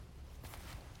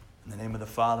In the name of the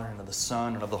Father, and of the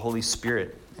Son, and of the Holy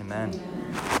Spirit. Amen.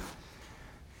 Amen.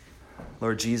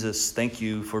 Lord Jesus, thank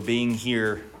you for being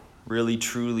here, really,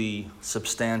 truly,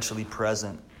 substantially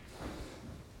present.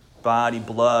 Body,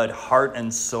 blood, heart,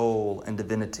 and soul, and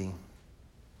divinity.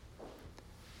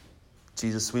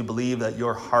 Jesus, we believe that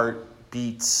your heart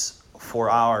beats for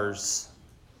ours.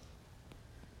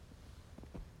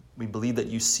 We believe that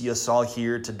you see us all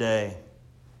here today,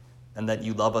 and that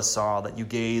you love us all, that you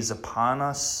gaze upon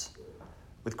us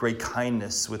with great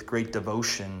kindness, with great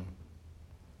devotion,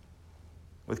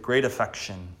 with great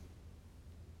affection.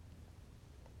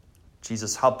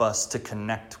 Jesus, help us to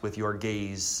connect with your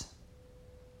gaze.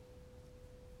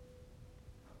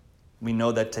 We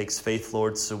know that takes faith,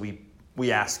 Lord, so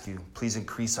we ask you, please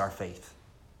increase our faith.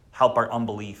 Help our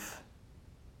unbelief.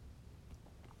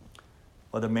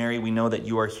 Mother Mary, we know that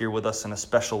you are here with us in a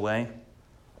special way.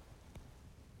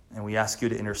 And we ask you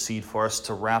to intercede for us,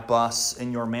 to wrap us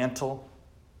in your mantle.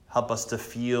 Help us to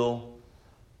feel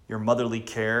your motherly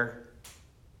care.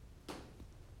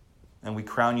 And we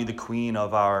crown you the queen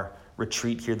of our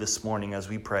retreat here this morning as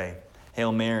we pray.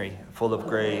 Hail Mary, full of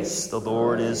grace, the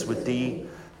Lord is with thee.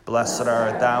 Blessed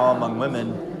art thou among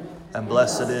women, and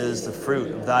blessed is the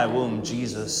fruit of thy womb,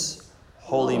 Jesus.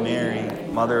 Holy Mary,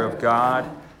 Mother of God,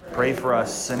 pray for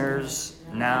us sinners,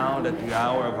 now and at the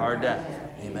hour of our death.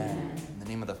 Amen. In the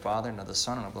name of the Father, and of the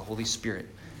Son, and of the Holy Spirit.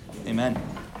 Amen.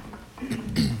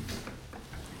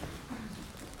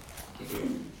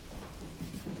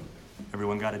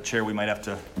 Everyone got a chair? We might have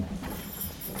to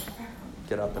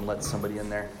get up and let somebody in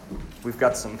there. We've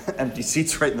got some empty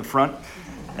seats right in the front,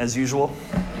 as usual.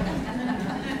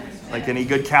 Like any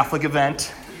good Catholic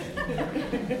event.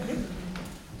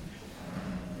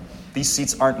 These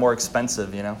seats aren't more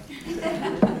expensive, you know.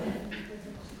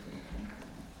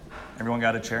 Everyone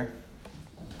got a chair?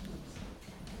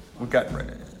 We've got,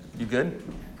 you good?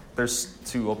 There's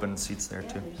 2 open seats there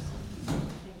too.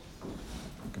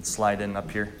 You can slide in up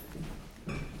here.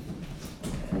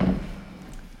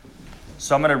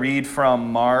 So I'm going to read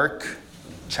from Mark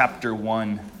chapter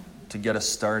 1 to get us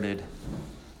started.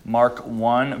 Mark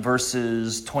 1,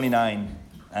 verses 29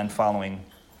 and following.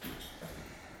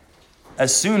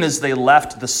 As soon as they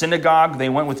left the synagogue, they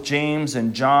went with James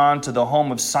and John to the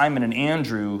home of Simon and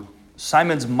Andrew.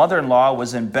 Simon's mother-in-law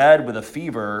was in bed with a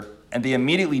fever, and they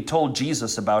immediately told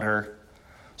Jesus about her.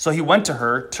 So he went to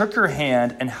her, took her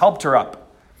hand, and helped her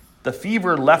up. The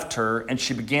fever left her, and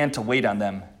she began to wait on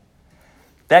them.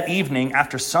 That evening,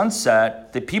 after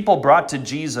sunset, the people brought to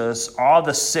Jesus all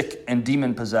the sick and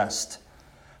demon-possessed.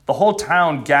 The whole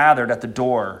town gathered at the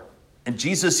door, and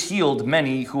Jesus healed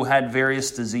many who had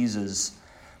various diseases.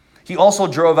 He also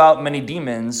drove out many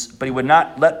demons, but he would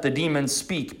not let the demons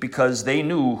speak because they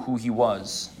knew who he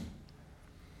was.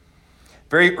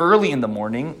 Very early in the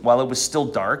morning, while it was still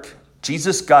dark,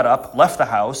 Jesus got up, left the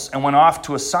house, and went off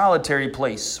to a solitary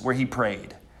place where he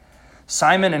prayed.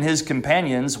 Simon and his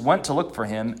companions went to look for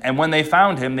him, and when they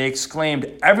found him, they exclaimed,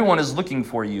 "Everyone is looking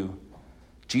for you."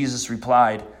 Jesus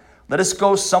replied, "Let us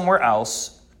go somewhere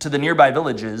else, to the nearby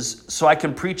villages, so I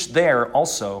can preach there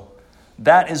also.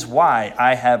 That is why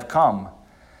I have come."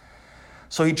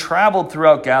 So he traveled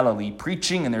throughout Galilee,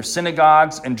 preaching in their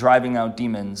synagogues and driving out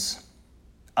demons.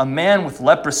 A man with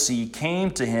leprosy came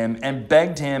to him and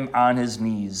begged him on his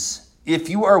knees, "If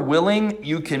you are willing,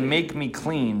 you can make me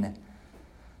clean."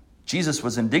 Jesus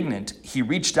was indignant. He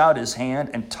reached out his hand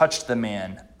and touched the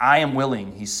man. "I am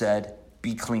willing," he said,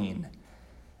 "be clean."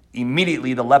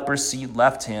 Immediately the leprosy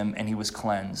left him and he was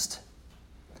cleansed.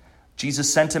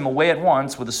 Jesus sent him away at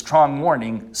once with a strong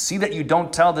warning, "See that you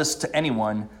don't tell this to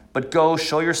anyone, but go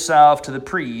show yourself to the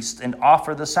priest and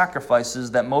offer the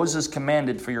sacrifices that Moses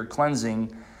commanded for your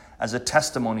cleansing as a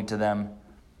testimony to them."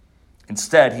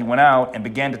 Instead, he went out and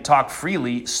began to talk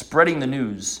freely, spreading the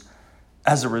news.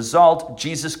 As a result,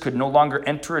 Jesus could no longer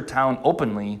enter a town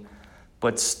openly,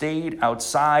 but stayed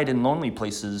outside in lonely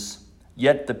places.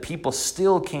 Yet the people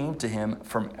still came to him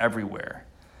from everywhere.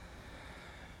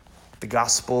 The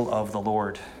Gospel of the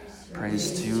Lord.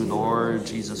 Praise to you, Lord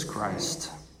Jesus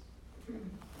Christ.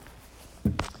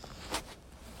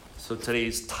 So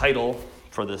today's title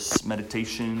for this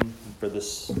meditation, for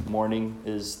this morning,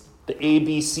 is The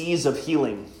ABCs of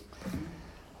Healing.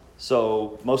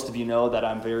 So most of you know that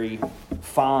I'm very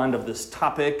fond of this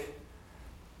topic,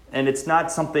 and it's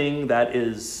not something that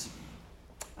is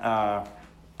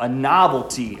a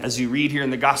novelty as you read here in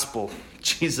the gospel.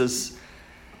 Jesus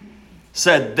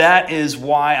said, "That is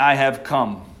why I have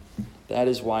come. That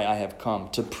is why I have come,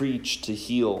 to preach, to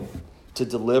heal, to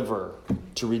deliver,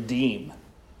 to redeem."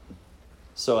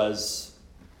 So as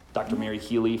Dr. Mary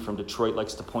Healy from Detroit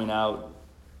likes to point out,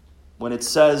 When it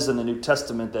says in the New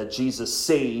Testament that Jesus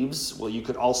saves, well, you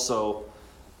could also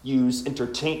use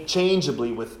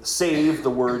interchangeably with save the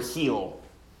word heal,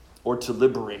 or to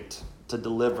liberate, to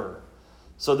deliver.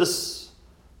 So this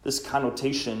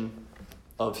connotation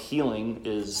of healing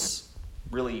is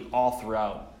really all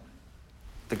throughout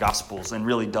the Gospels and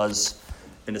really does,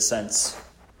 in a sense,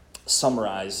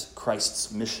 summarize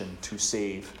Christ's mission to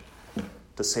save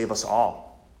us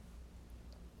all.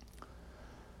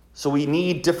 So we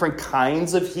need different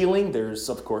kinds of healing. There's,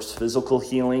 of course, physical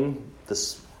healing.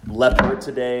 This leper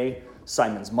today,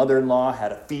 Simon's mother-in-law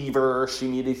had a fever she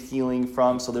needed healing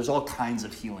from. So there's all kinds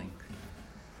of healing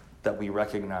that we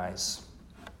recognize.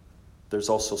 There's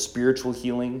also spiritual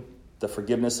healing, the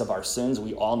forgiveness of our sins.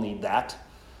 We all need that.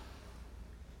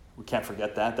 We can't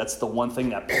forget that. That's the one thing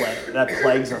that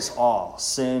plagues us all.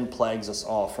 Sin plagues us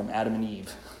all from Adam and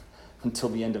Eve until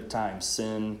the end of time.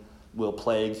 Sin will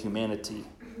plague humanity.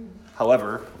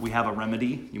 However, we have a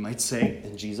remedy, you might say,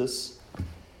 in Jesus.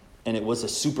 And it was a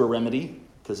super remedy,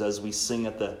 because as we sing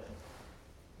at the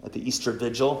Easter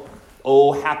Vigil,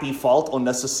 "O happy fault, O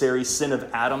necessary sin of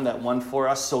Adam that won for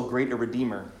us so great a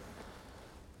Redeemer."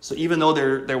 So even though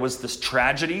there was this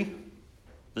tragedy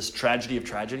of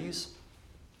tragedies,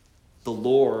 the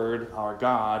Lord, our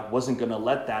God, wasn't going to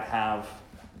let that have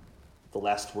the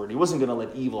last word. He wasn't going to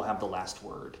let evil have the last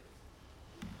word.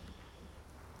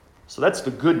 So that's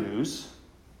the good news.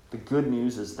 The good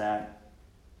news is that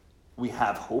we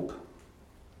have hope,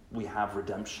 we have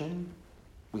redemption,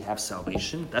 we have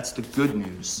salvation. That's the good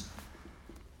news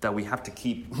that we have to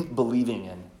keep believing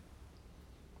in.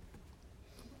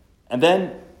 And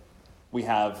then we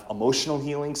have emotional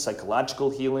healing, psychological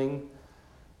healing.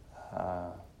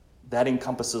 That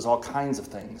encompasses all kinds of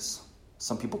things.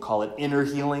 Some people call it inner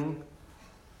healing,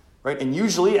 right? And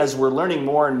usually, as we're learning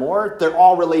more and more, they're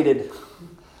all related.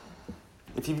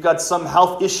 If you've got some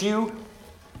health issue,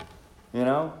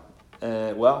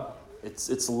 well,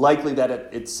 it's likely that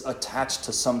it's attached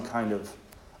to some kind of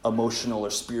emotional or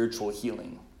spiritual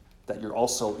healing that you're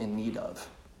also in need of.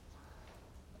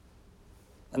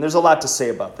 And there's a lot to say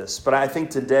about this, but I think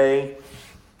today,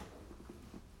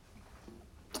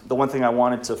 the one thing I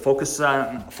wanted to focus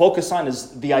on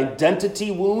is the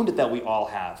identity wound that we all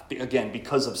have. Again,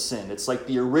 because of sin. It's like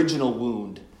the original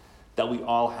wound that we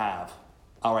all have,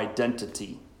 our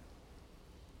identity.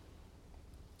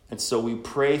 And so we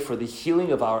pray for the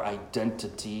healing of our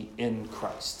identity in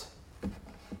Christ.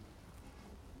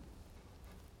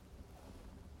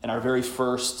 And our very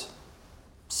first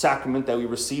sacrament that we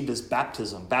received is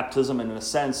baptism. Baptism, in a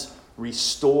sense,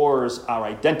 restores our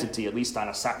identity, at least on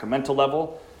a sacramental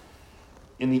level.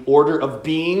 In the order of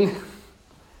being,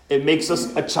 it makes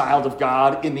us a child of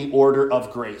God in the order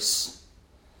of grace.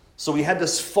 So we had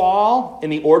this fall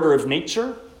in the order of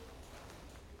nature.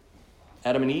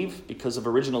 Adam and Eve, because of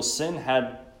original sin,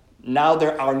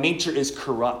 our nature is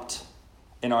corrupt,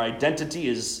 and our identity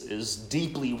is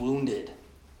deeply wounded.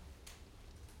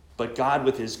 But God,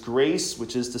 with his grace,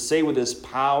 which is to say with his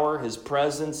power, his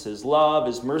presence, his love,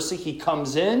 his mercy, he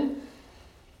comes in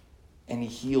and he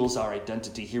heals our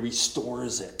identity. He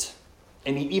restores it.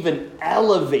 And he even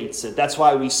elevates it. That's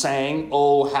why we sang,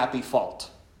 "O happy fault,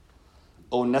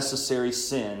 O necessary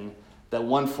sin that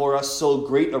won for us so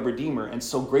great a Redeemer and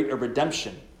so great a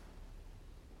redemption."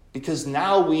 Because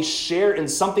now we share in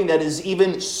something that is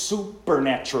even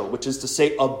supernatural, which is to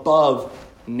say above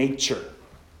nature.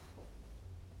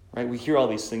 Right? We hear all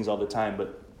these things all the time,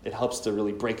 but it helps to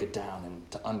really break it down and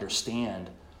to understand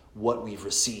what we've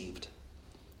received.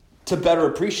 To better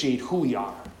appreciate who we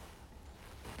are.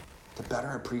 To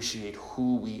better appreciate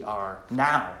who we are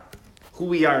now. Who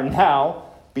we are now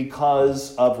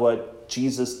because of what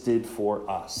Jesus did for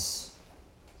us.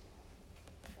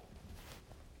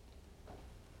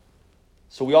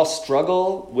 So we all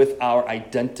struggle with our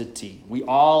identity. We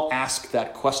all ask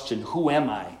that question, who am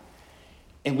I?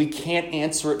 And we can't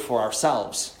answer it for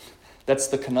ourselves. That's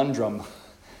the conundrum.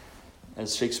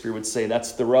 As Shakespeare would say,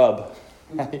 that's the rub.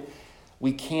 Right?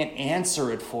 We can't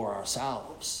answer it for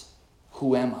ourselves.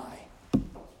 Who am I?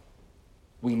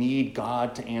 We need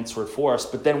God to answer it for us,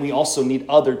 but then we also need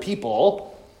other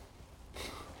people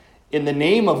in the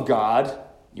name of God,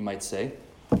 you might say,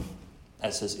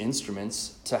 as his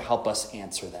instruments to help us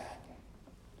answer that.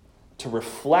 To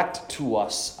reflect to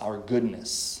us our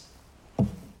goodness,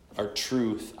 our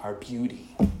truth, our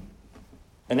beauty.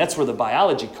 And that's where the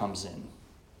biology comes in.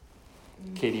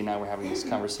 Katie and I were having this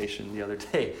conversation the other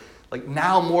day. Like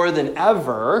now more than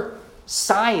ever,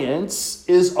 science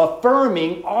is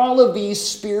affirming all of these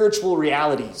spiritual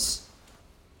realities.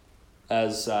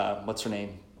 As, what's her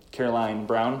name? Caroline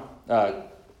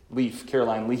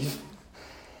Leaf.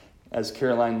 As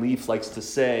Caroline Leaf likes to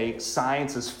say,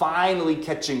 science is finally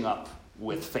catching up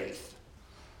with faith.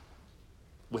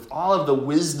 With all of the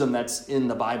wisdom that's in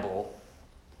the Bible,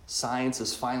 science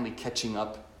is finally catching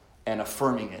up and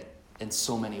affirming it in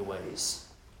so many ways,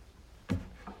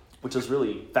 which is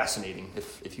really fascinating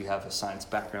if you have a science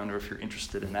background or if you're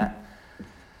interested in that.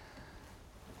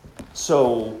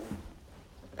 So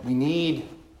we need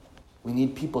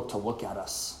people to look at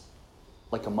us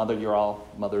like a mother. You're all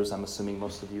mothers, I'm assuming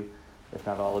most of you, if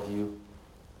not all of you.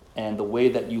 And the way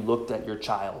that you looked at your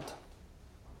child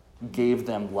gave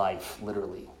them life,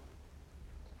 literally.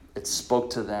 It spoke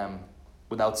to them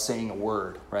without saying a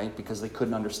word, right? Because they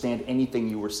couldn't understand anything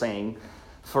you were saying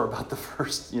for about the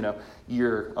first,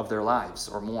 year of their lives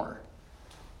or more.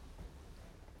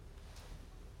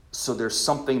 So there's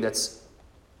something that's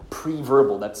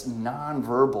pre-verbal, that's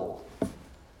non-verbal.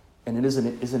 And isn't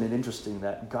it interesting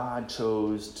that God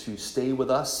chose to stay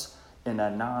with us in a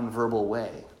non-verbal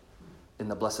way in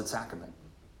the Blessed Sacrament?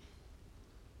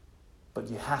 But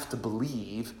you have to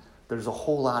believe there's a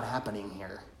whole lot happening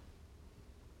here.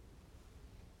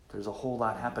 There's a whole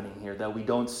lot happening here that we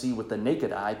don't see with the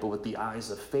naked eye, but with the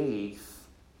eyes of faith.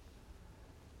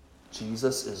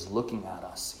 Jesus is looking at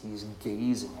us. He's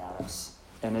gazing at us.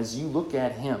 And as you look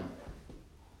at him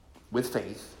with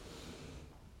faith,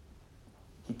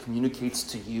 he communicates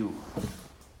to you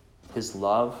his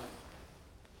love,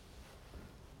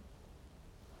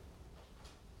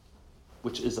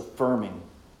 which is affirming.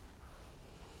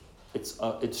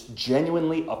 It's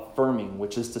genuinely affirming,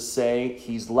 which is to say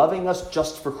he's loving us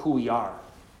just for who we are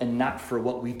and not for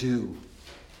what we do.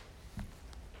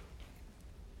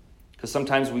 Because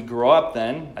sometimes we grow up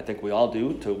then, I think we all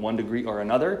do to one degree or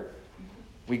another,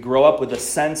 we grow up with a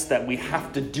sense that we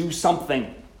have to do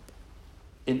something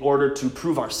in order to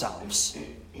prove ourselves,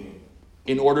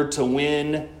 in order to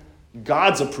win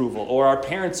God's approval or our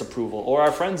parents' approval or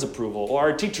our friends' approval or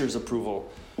our teacher's approval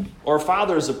or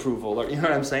Father's approval, or you know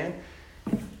what I'm saying?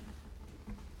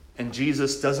 And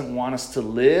Jesus doesn't want us to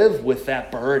live with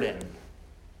that burden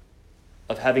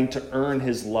of having to earn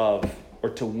his love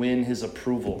or to win his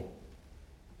approval.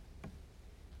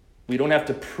 We don't have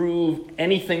to prove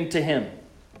anything to him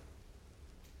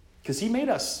because he made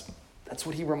us. That's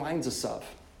what he reminds us of.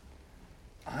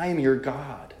 I am your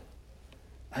God.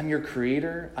 I'm your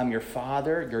creator. I'm your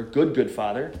father. You're a good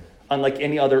father, unlike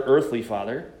any other earthly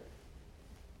father.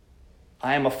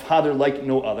 I am a father like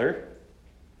no other.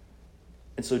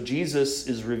 And so Jesus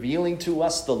is revealing to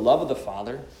us the love of the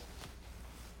Father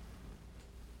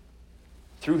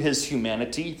through his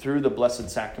humanity, through the Blessed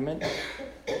Sacrament,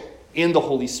 in the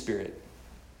Holy Spirit.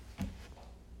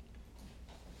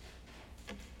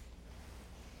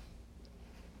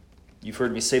 You've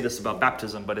heard me say this about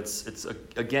baptism, but it's a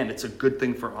good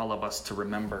thing for all of us to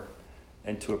remember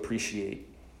and to appreciate.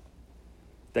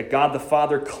 That God the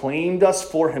Father claimed us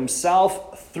for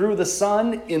himself through the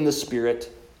Son in the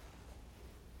Spirit.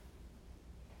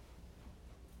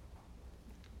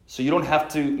 So you don't have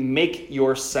to make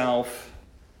yourself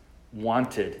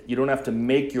wanted. You don't have to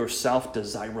make yourself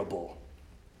desirable.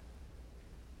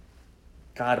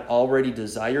 God already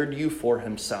desired you for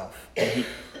himself.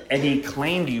 And he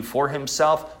claimed you for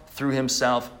himself, through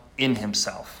himself, in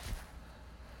himself.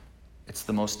 It's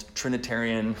the most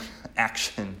Trinitarian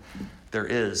action there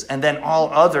is. And then all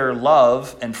other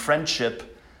love and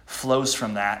friendship flows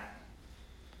from that,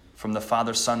 from the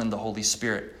Father, Son, and the Holy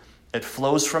Spirit. It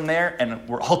flows from there, and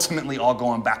we're ultimately all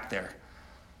going back there.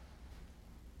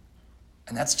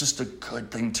 And that's just a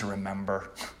good thing to remember.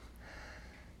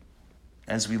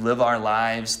 As we live our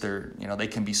lives, they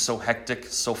can be so hectic,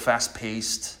 so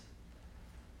fast-paced.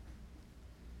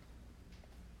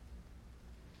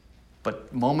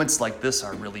 But moments like this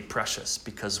are really precious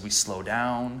because we slow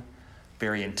down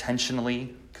very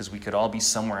intentionally, because we could all be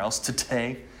somewhere else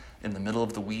today in the middle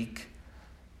of the week,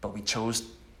 but we chose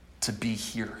to be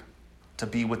here, to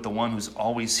be with the one who's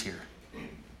always here,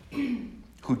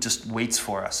 who just waits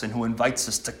for us and who invites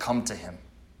us to come to him.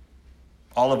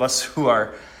 All of us who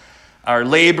are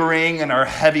laboring and are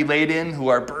heavy laden, who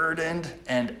are burdened,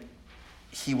 and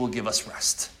he will give us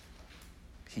rest.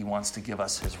 He wants to give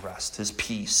us his rest, his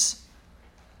peace.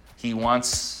 He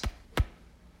wants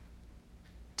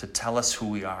to tell us who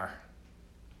we are.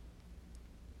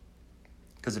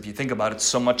 Because if you think about it,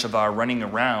 so much of our running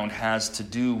around has to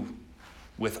do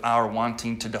with our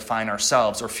wanting to define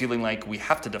ourselves or feeling like we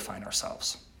have to define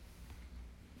ourselves,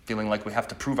 feeling like we have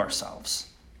to prove ourselves.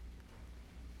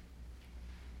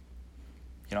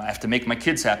 I have to make my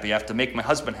kids happy. I have to make my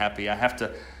husband happy. I have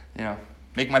to,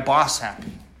 make my boss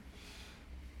happy.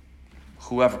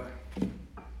 Whoever.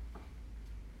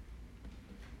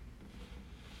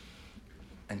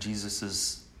 And Jesus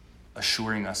is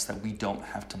assuring us that we don't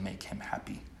have to make him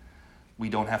happy. We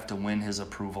don't have to win his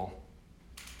approval.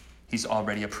 He's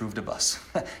already approved of us.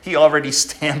 He already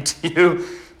stamped you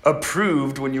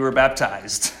approved when you were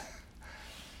baptized.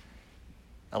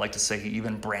 I like to say he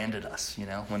even branded us,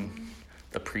 when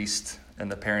the priest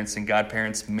and the parents and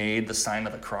godparents made the sign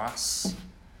of the cross.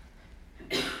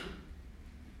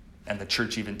 And the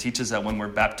church even teaches that when we're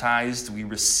baptized, we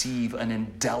receive an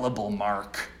indelible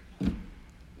mark.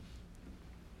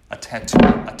 A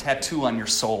tattoo on your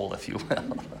soul, if you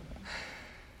will.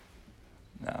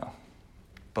 No.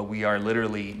 But we are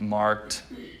literally marked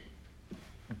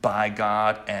by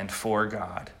God and for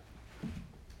God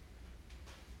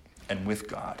and with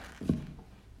God.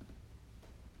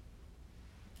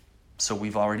 So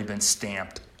we've already been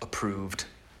stamped, approved,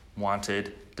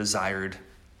 wanted, desired,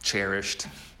 cherished.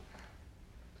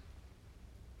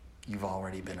 You've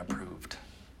already been approved.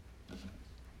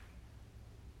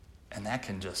 And that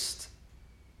can just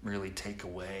really take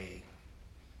away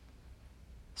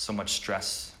so much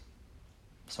stress,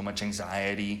 so much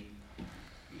anxiety.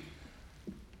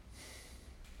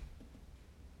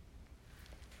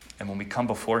 And when we come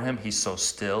before him, he's so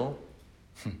still.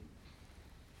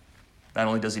 Not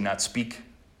only does he not speak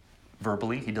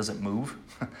verbally, he doesn't move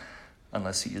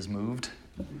unless he is moved.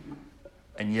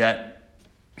 And yet,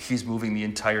 he's moving the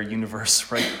entire universe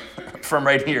from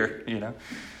right here,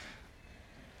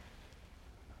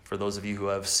 For those of you who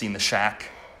have seen The Shack,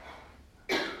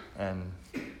 and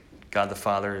God the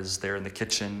Father is there in the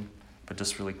kitchen, but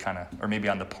just really or maybe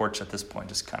on the porch at this point,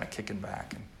 just kind of kicking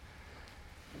back. And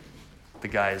the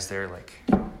guy is there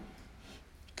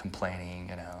complaining,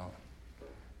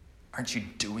 aren't you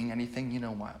doing anything?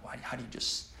 Why, how do you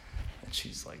just, and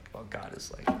she's like, well, God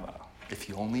is like, wow, if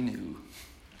you only knew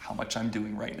how much I'm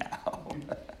doing right now.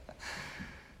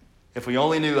 If we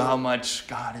only knew how much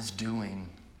God is doing,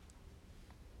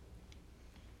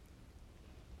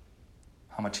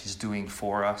 how much he's doing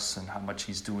for us and how much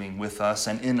he's doing with us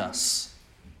and in us.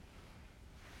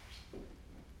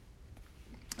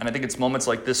 And I think it's moments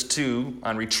like this too,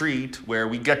 on retreat, where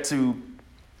we get to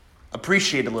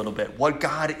appreciate a little bit what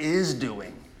God is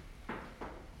doing.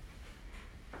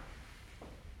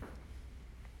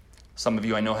 Some of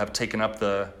you I know have taken up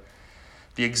the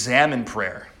examine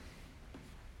prayer.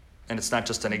 And it's not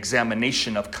just an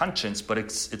examination of conscience, but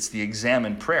it's the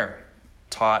examine prayer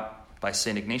taught by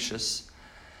St. Ignatius,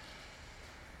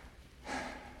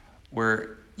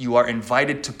 where you are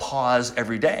invited to pause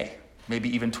every day, maybe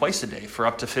even twice a day, for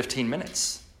up to 15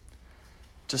 minutes.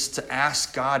 Just to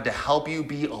ask God to help you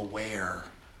be aware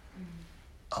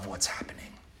of what's happening.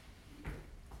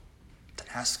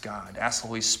 To ask God, ask the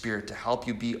Holy Spirit to help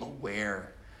you be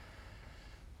aware.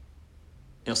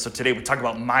 So today we talk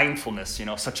about mindfulness,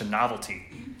 such a novelty.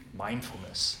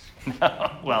 Mindfulness.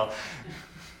 Well,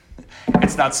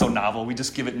 it's not so novel. We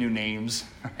just give it new names,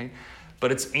 right?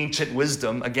 But it's ancient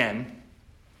wisdom, again,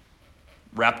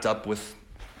 wrapped up with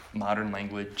modern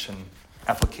language and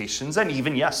applications, and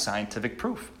even, yes, scientific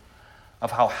proof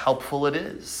of how helpful it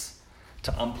is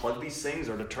to unplug these things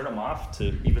or to turn them off,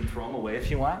 to even throw them away if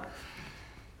you want,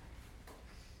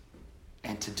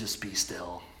 and to just be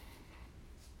still.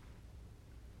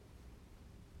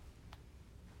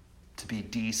 To be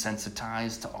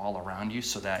desensitized to all around you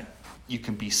so that you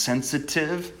can be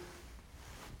sensitive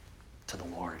to the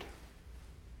Lord.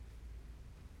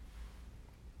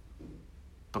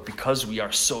 But because we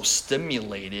are so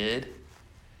stimulated,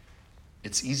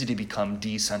 it's easy to become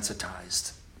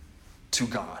desensitized to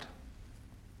God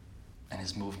and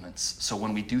his movements. So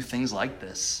when we do things like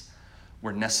this,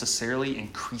 we're necessarily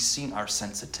increasing our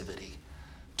sensitivity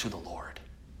to the Lord.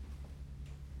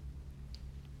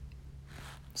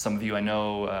 Some of you I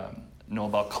know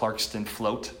about Clarkston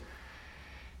Float.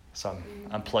 So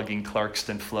I'm plugging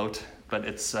Clarkston Float. But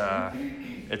it's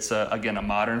again, a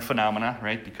modern phenomena,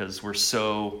 right? Because we're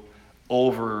so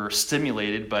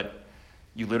overstimulated, but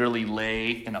you literally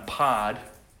lay in a pod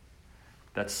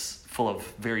that's full of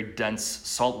very dense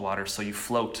salt water, so you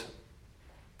float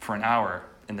for an hour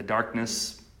in the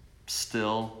darkness,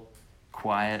 still,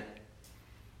 quiet,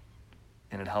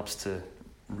 and it helps to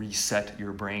reset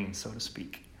your brain, so to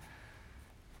speak.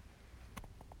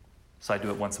 So I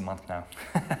do it once a month now.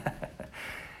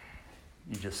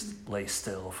 You just lay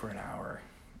still for an hour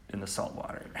in the salt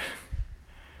water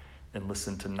and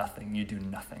listen to nothing. You do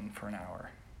nothing for an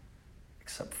hour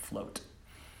except float.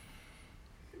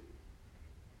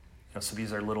 So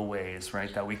these are little ways,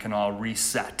 right, that we can all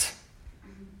reset.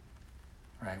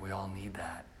 Right? We all need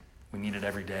that. We need it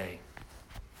every day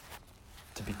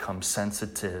to become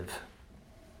sensitive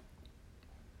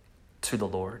to the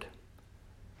Lord.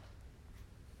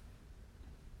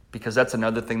 Because that's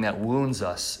another thing that wounds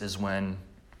us, is when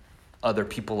other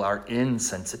people are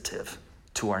insensitive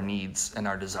to our needs and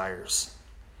our desires.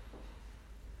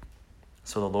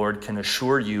 So the Lord can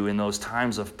assure you in those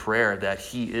times of prayer that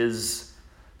he is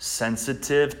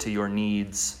sensitive to your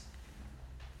needs,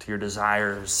 to your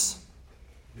desires.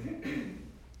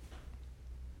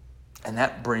 And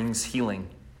that brings healing.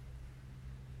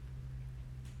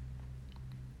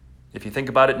 If you think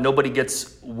about it, nobody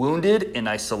gets wounded in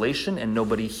isolation and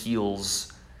nobody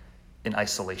heals in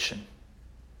isolation.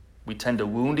 We tend to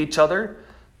wound each other,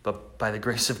 but by the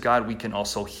grace of God, we can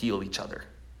also heal each other.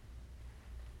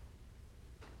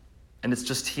 And it's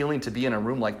just healing to be in a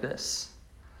room like this.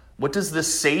 What does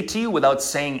this say to you without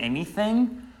saying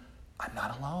anything? I'm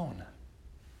not alone.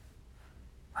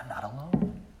 I'm not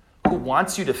alone. Who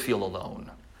wants you to feel alone?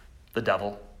 The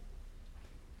devil.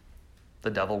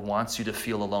 The devil wants you to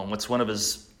feel alone. What's one of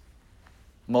his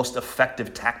most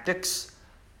effective tactics?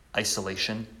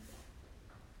 Isolation.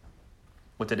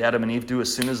 What did Adam and Eve do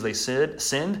as soon as they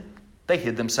sinned? They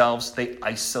hid themselves. They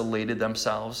isolated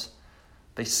themselves.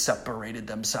 They separated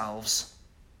themselves.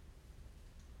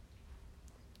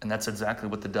 And that's exactly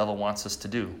what the devil wants us to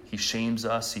do. He shames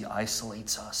us. He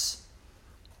isolates us.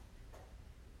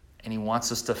 And he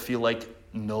wants us to feel like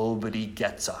nobody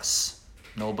gets us.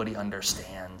 Nobody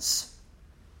understands.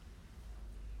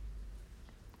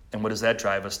 And what does that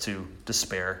drive us to?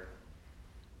 Despair.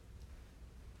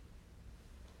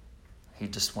 He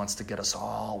just wants to get us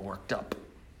all worked up.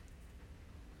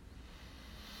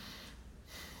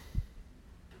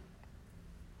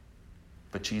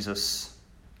 But Jesus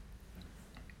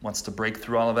wants to break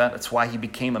through all of that. That's why he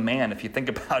became a man. If you think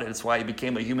about it, it's why he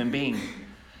became a human being.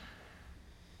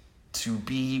 To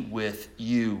be with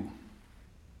you.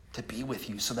 To be with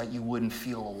you so that you wouldn't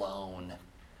feel alone.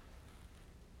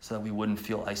 So that we wouldn't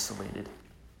feel isolated.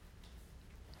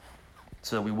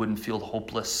 So that we wouldn't feel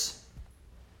hopeless.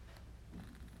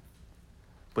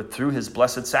 But through his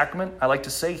blessed sacrament, I like to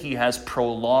say he has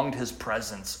prolonged his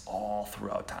presence all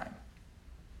throughout time.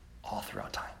 All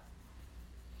throughout time.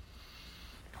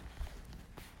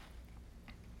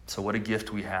 So what a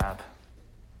gift we have.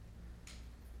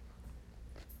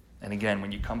 And again,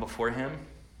 when you come before him,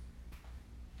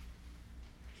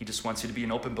 he just wants you to be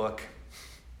an open book.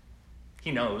 He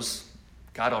knows.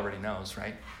 God already knows,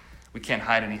 right? We can't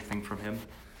hide anything from him.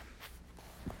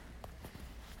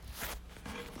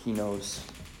 He knows.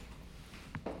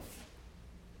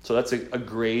 So that's a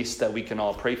grace that we can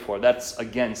all pray for. That's,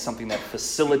 again, something that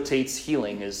facilitates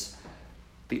healing, is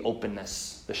the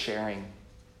openness, the sharing.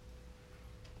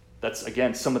 That's,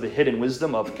 again, some of the hidden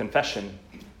wisdom of confession.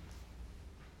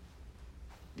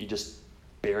 You just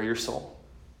bare your soul.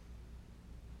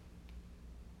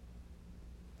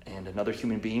 And another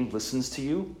human being listens to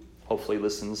you, hopefully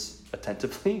listens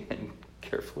attentively and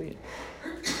carefully,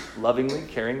 and lovingly,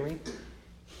 caringly.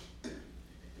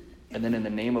 And then in the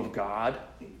name of God,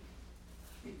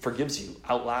 forgives you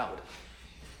out loud.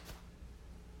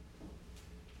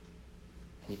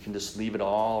 You can just leave it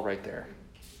all right there.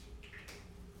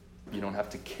 You don't have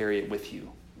to carry it with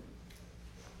you.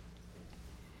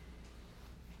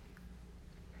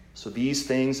 So these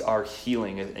things are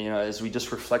healing. You know, as we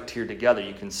just reflect here together,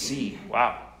 you can see,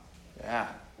 wow, yeah,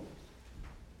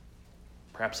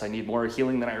 perhaps I need more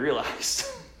healing than I realized.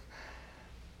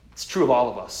 It's true of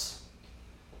all of us.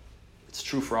 It's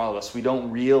true for all of us. We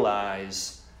don't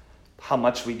realize how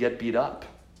much we get beat up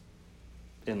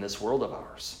in this world of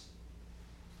ours.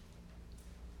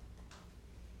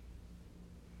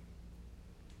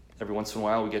 Every once in a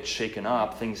while we get shaken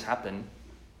up, things happen,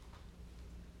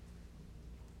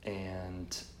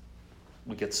 and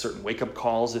we get certain wake-up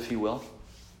calls, if you will.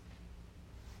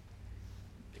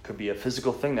 It could be a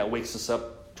physical thing that wakes us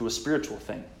up to a spiritual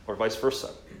thing, or vice versa.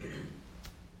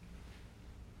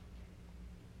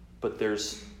 But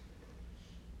there's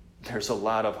a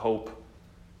lot of hope.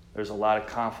 There's a lot of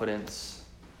confidence.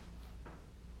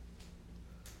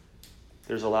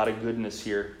 There's a lot of goodness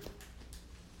here.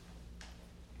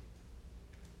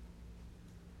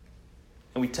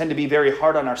 And we tend to be very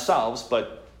hard on ourselves,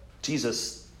 but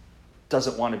Jesus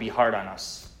doesn't want to be hard on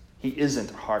us. He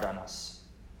isn't hard on us.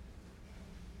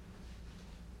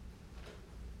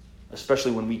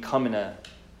 Especially when we come in a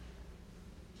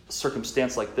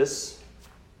circumstance like this,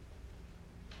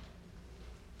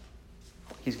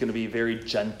 he's going to be very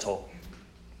gentle.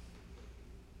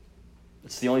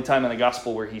 It's the only time in the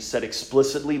gospel where he said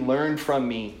explicitly, "Learn from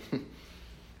me.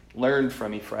 Learn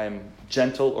from me, for I am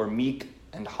gentle," or meek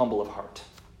and humble of heart.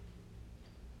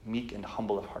 Meek and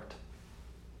humble of heart.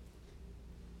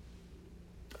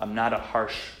 I'm not a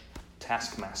harsh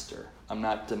taskmaster. I'm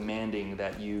not demanding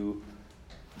that you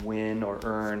win or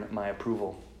earn my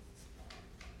approval.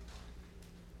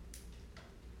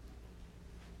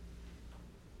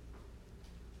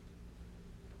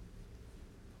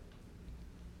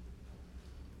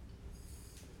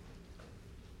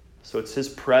 So it's his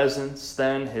presence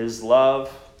then, his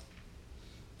love,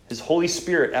 his Holy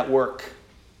Spirit at work.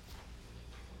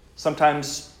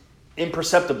 Sometimes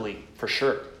imperceptibly, for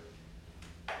sure.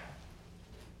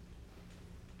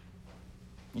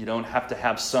 You don't have to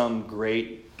have some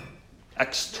great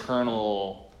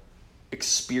external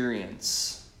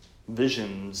experience,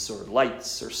 visions or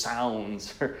lights or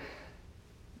sounds.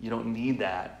 You don't need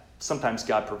that. Sometimes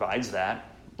God provides that,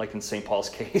 like in St. Paul's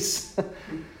case.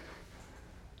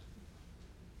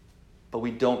 But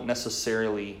we don't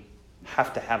necessarily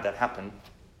have to have that happen.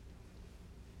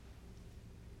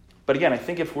 But again, I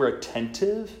think if we're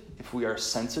attentive, if we are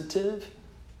sensitive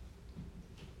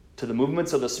to the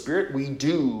movements of the Spirit, we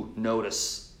do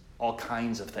notice all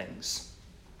kinds of things.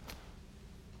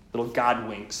 Little God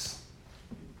winks.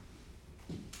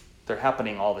 They're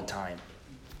happening all the time.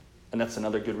 And that's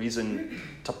another good reason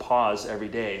to pause every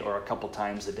day or a couple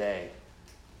times a day.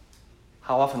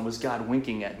 How often was God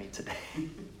winking at me today?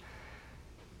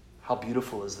 How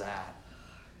beautiful is that?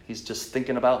 He's just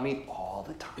thinking about me all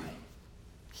the time.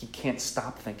 He can't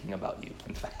stop thinking about you,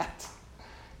 in fact.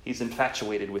 He's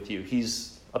infatuated with you.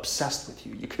 He's obsessed with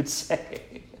you, you could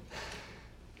say.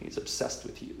 He's obsessed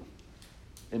with you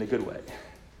in a good way.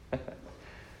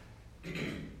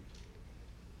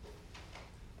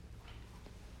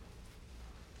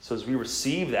 So as we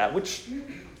receive that, which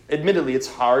admittedly it's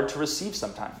hard to receive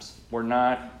sometimes. We're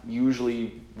not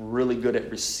usually really good at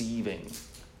receiving.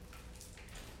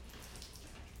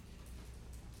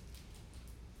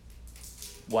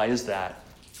 Why is that?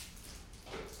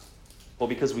 Well,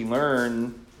 because we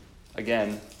learn,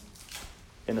 again,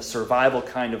 in a survival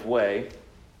kind of way,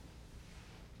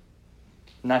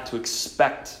 not to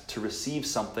expect to receive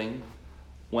something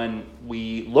when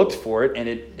we looked for it and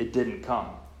it didn't come.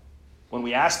 When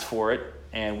we asked for it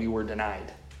and we were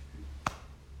denied.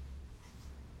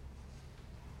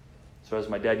 So as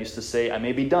my dad used to say, I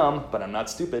may be dumb, but I'm not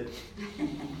stupid.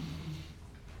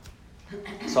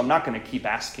 So I'm not going to keep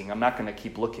asking. I'm not going to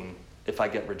keep looking if I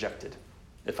get rejected,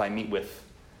 if I meet with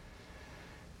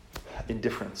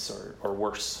indifference or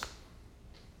worse.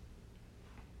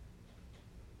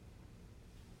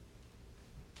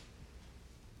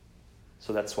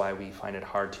 So that's why we find it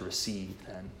hard to receive,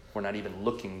 and we're not even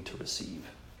looking to receive.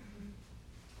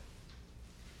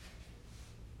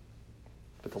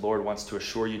 But the Lord wants to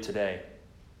assure you today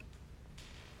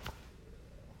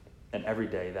and every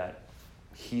day that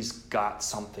He's got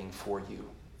something for you,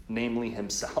 namely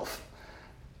Himself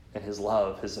and His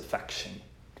love, His affection.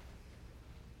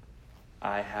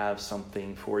 I have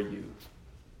something for you.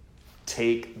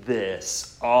 Take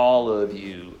this, all of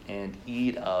you, and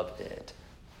eat of it.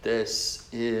 This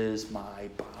is my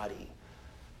body,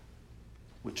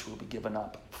 which will be given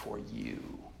up for you.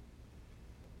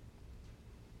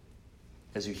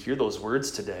 As you hear those words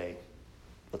today,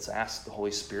 let's ask the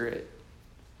Holy Spirit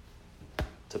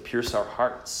to pierce our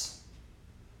hearts.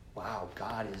 Wow,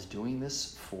 God is doing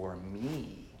this for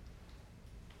me.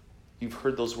 You've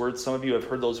heard those words. Some of you have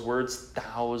heard those words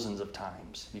thousands of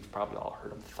times. You've probably all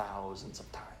heard them thousands of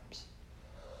times.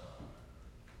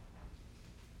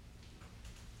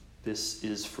 This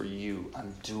is for you.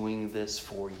 I'm doing this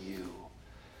for you.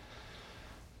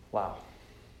 Wow.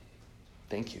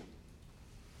 Thank you.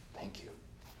 Thank you.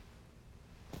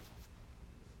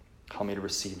 Help me to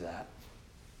receive that.